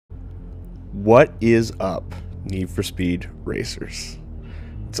What is up, Need for Speed racers?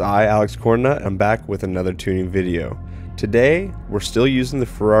 It's I, Alex Corna, and I'm back with another tuning video. Today, we're still using the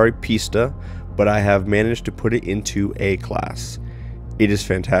Ferrari Pista, but I have managed to put it into A-Class. It is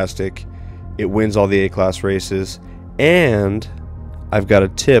fantastic. It wins all the A-Class races, and I've got a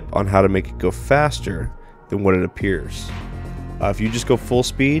tip on how to make it go faster than what it appears. If you just go full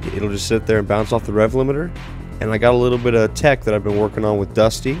speed, it'll just sit there and bounce off the rev limiter. And I got a little bit of tech that I've been working on with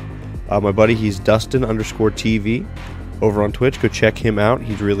Dusty. My buddy, he's Dustin_TV over on Twitch. Go check him out.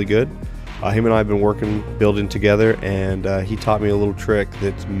 He's really good. Him and I have been building together, and he taught me a little trick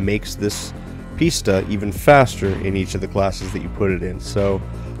that makes this Pista even faster in each of the classes that you put it in. So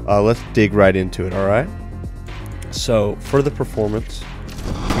let's dig right into it, alright? So for the performance,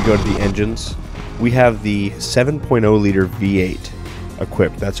 we go to the engines. We have the 7.0 liter V8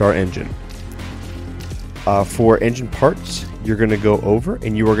 equipped. That's our engine. For engine parts, you're going to go over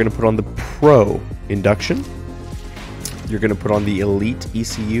and you are going to put on the Pro induction. You're going to put on the Elite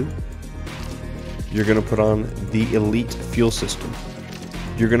ECU. You're going to put on the Elite fuel system.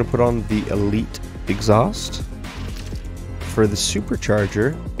 You're going to put on the Elite exhaust. For the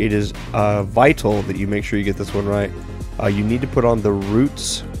supercharger, it is vital that you make sure you get this one right. You need to put on the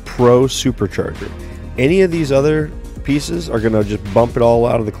Roots Pro supercharger. Any of these other pieces are going to just bump it all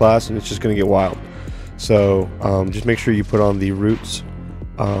out of the class, and it's just going to get wild. So just make sure you put on the Roots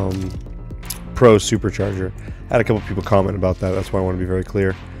Pro supercharger. I had a couple people comment about that. That's why I want to be very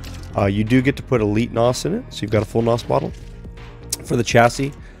clear. You do get to put Elite NOS in it, so you've got a full NOS bottle. For the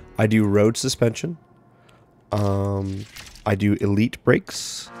chassis, I do road suspension. I do Elite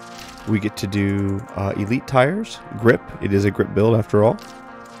brakes. We get to do Elite tires, grip. It is a grip build after all.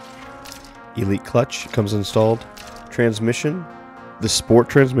 Elite clutch comes installed. Transmission, the Sport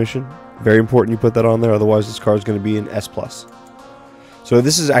transmission. Very important you put that on there, otherwise this car is going to be an S+. So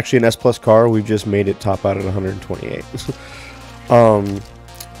this is actually an S+ car. We've just made it top out at 128.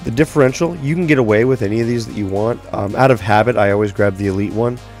 The differential, you can get away with any of these that you want. Out of habit, I always grab the Elite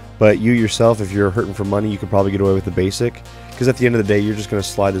one. But you yourself, if you're hurting for money, you could probably get away with the basic. Because at the end of the day, you're just going to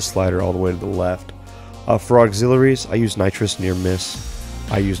slide this slider all the way to the left. For auxiliaries, I use nitrous near miss.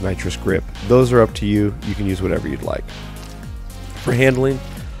 I use nitrous grip. Those are up to you. You can use whatever you'd like. For handling,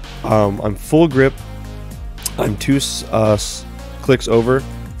 I'm full grip. I'm 2 clicks over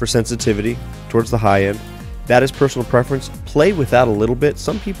for sensitivity towards the high end. That is personal preference. Play with that a little bit.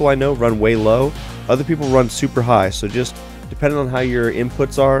 Some people I know run way low. Other people run super high. So just depending on how your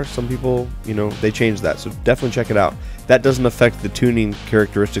inputs are, some people, you know, they change that. So definitely check it out. That doesn't affect the tuning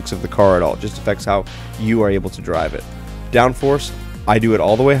characteristics of the car at all. It just affects how you are able to drive it. Downforce, I do it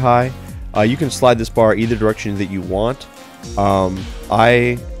all the way high. You can slide this bar either direction that you want.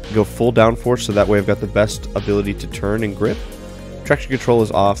 I go full downforce, so that way I've got the best ability to turn and grip. Traction control is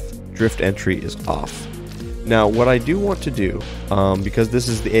off. Drift entry is off. Now, what I do want to do, because this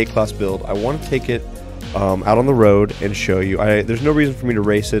is the A-Class build, I want to take it out on the road and show you. There's no reason for me to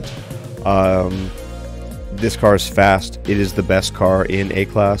race it. This car is fast. It is the best car in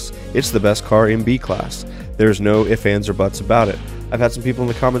A-Class. It's the best car in B-Class. There's no ifs, ands, or buts about it. I've had some people in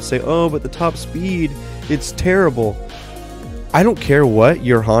the comments say, oh, but the top speed, it's terrible. I don't care what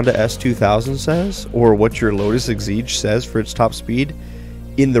your Honda S2000 says or what your Lotus Exige says for its top speed.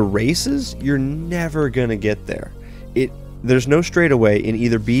 In the races, you're never going to get there. There's no straightaway in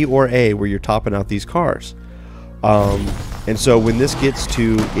either B or A where you're topping out these cars. And so when this gets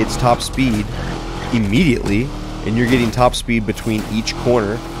to its top speed immediately, and you're getting top speed between each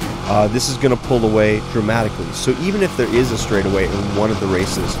corner, this is going to pull away dramatically. So even if there is a straightaway in one of the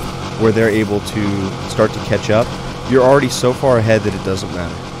races where they're able to start to catch up, you're already so far ahead that it doesn't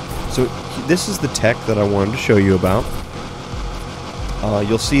matter. So this is the tech that I wanted to show you about.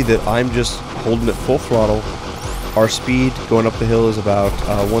 You'll see that I'm just holding it full throttle. Our speed going up the hill is about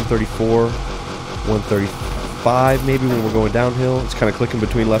 134, 135 maybe when we're going downhill. It's kind of clicking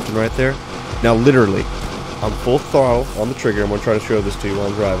between left and right there. Now literally, I'm full throttle on the trigger. I'm going to try to show this to you while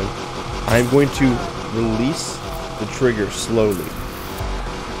I'm driving. I'm going to release the trigger slowly.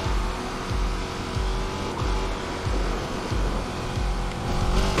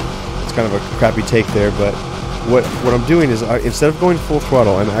 It's kind of a crappy take there, but what I'm doing is instead of going full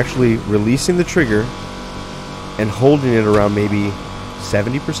throttle, I'm actually releasing the trigger and holding it around maybe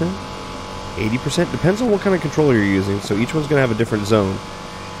 70%, 80%, depends on what kind of controller you're using. So each one's going to have a different zone.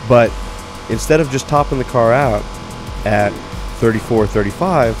 But instead of just topping the car out at 34,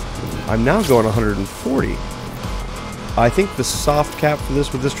 35, I'm now going 140. I think the soft cap for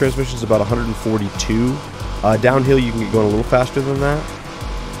this with this transmission is about 142. Downhill you can get going a little faster than that.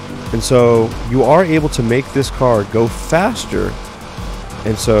 And so you are able to make this car go faster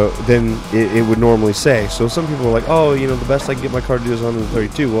And so then it would normally say. So some people are like, oh, you know, the best I can get my car to do is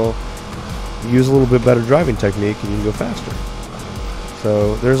 132. Well, use a little bit better driving technique and you can go faster.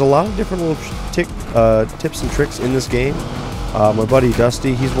 So there's a lot of different little tips and tricks in this game. My buddy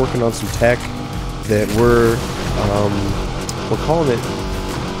Dusty, he's working on some tech that we're calling it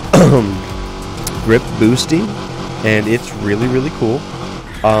grip boosting, and it's really, really cool.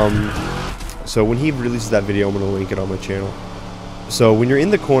 So when he releases that video, I'm going to link it on my channel. So when you're in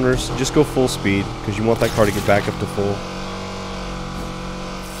the corners, just go full speed because you want that car to get back up to full.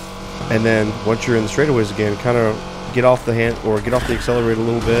 And then once you're in the straightaways again, kind of get off the accelerator a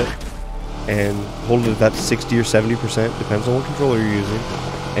little bit and hold it at that 60 or 70%, depends on what controller you're using.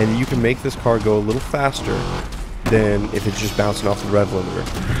 And you can make this car go a little faster than if it's just bouncing off the rev limiter.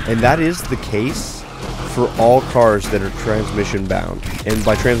 And that is the case for all cars that are transmission bound. And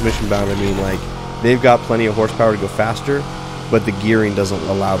by transmission bound, I mean like they've got plenty of horsepower to go faster, but the gearing doesn't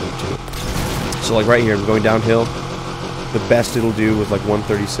allow them to. So like right here, I'm going downhill. The best it'll do was like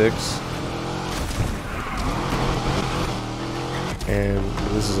 136. And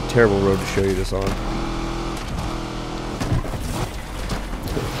this is a terrible road to show you this on.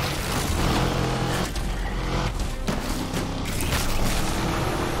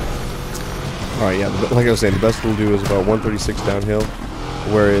 Alright, yeah, like I was saying, the best it'll do is about 136 downhill.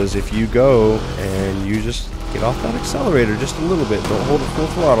 Whereas if you go and you just get off that accelerator just a little bit, don't hold it full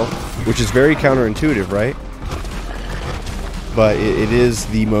throttle, which is very counterintuitive, right? But it is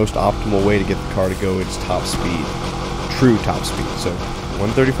the most optimal way to get the car to go its top speed, true top speed. So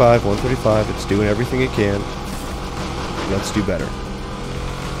 135, 135, it's doing everything it can. Let's do better.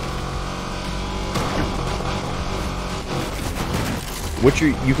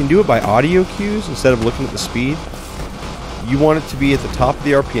 You can do it by audio cues instead of looking at the speed. You want it to be at the top of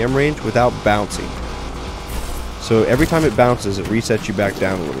the RPM range without bouncing. So every time it bounces, it resets you back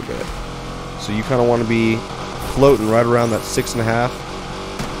down a little bit. So you kind of want to be floating right around that 6.5,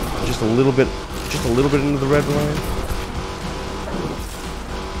 just a little bit into the red line,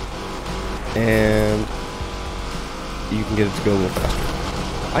 and you can get it to go a little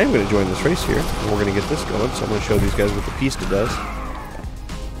faster. I am going to join this race here, and we're going to get this going. So I'm going to show these guys what the pista does.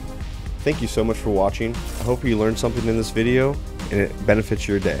 Thank you so much for watching. I hope you learned something in this video and it benefits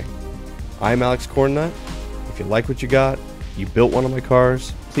your day. I'm Alex Cornnut. If you like what you got, you built one of my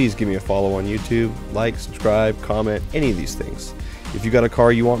cars, please give me a follow on YouTube, like, subscribe, comment, any of these things. If you got a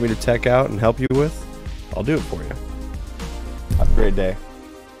car you want me to tech out and help you with, I'll do it for you. Have a great day.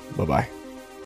 Bye-bye.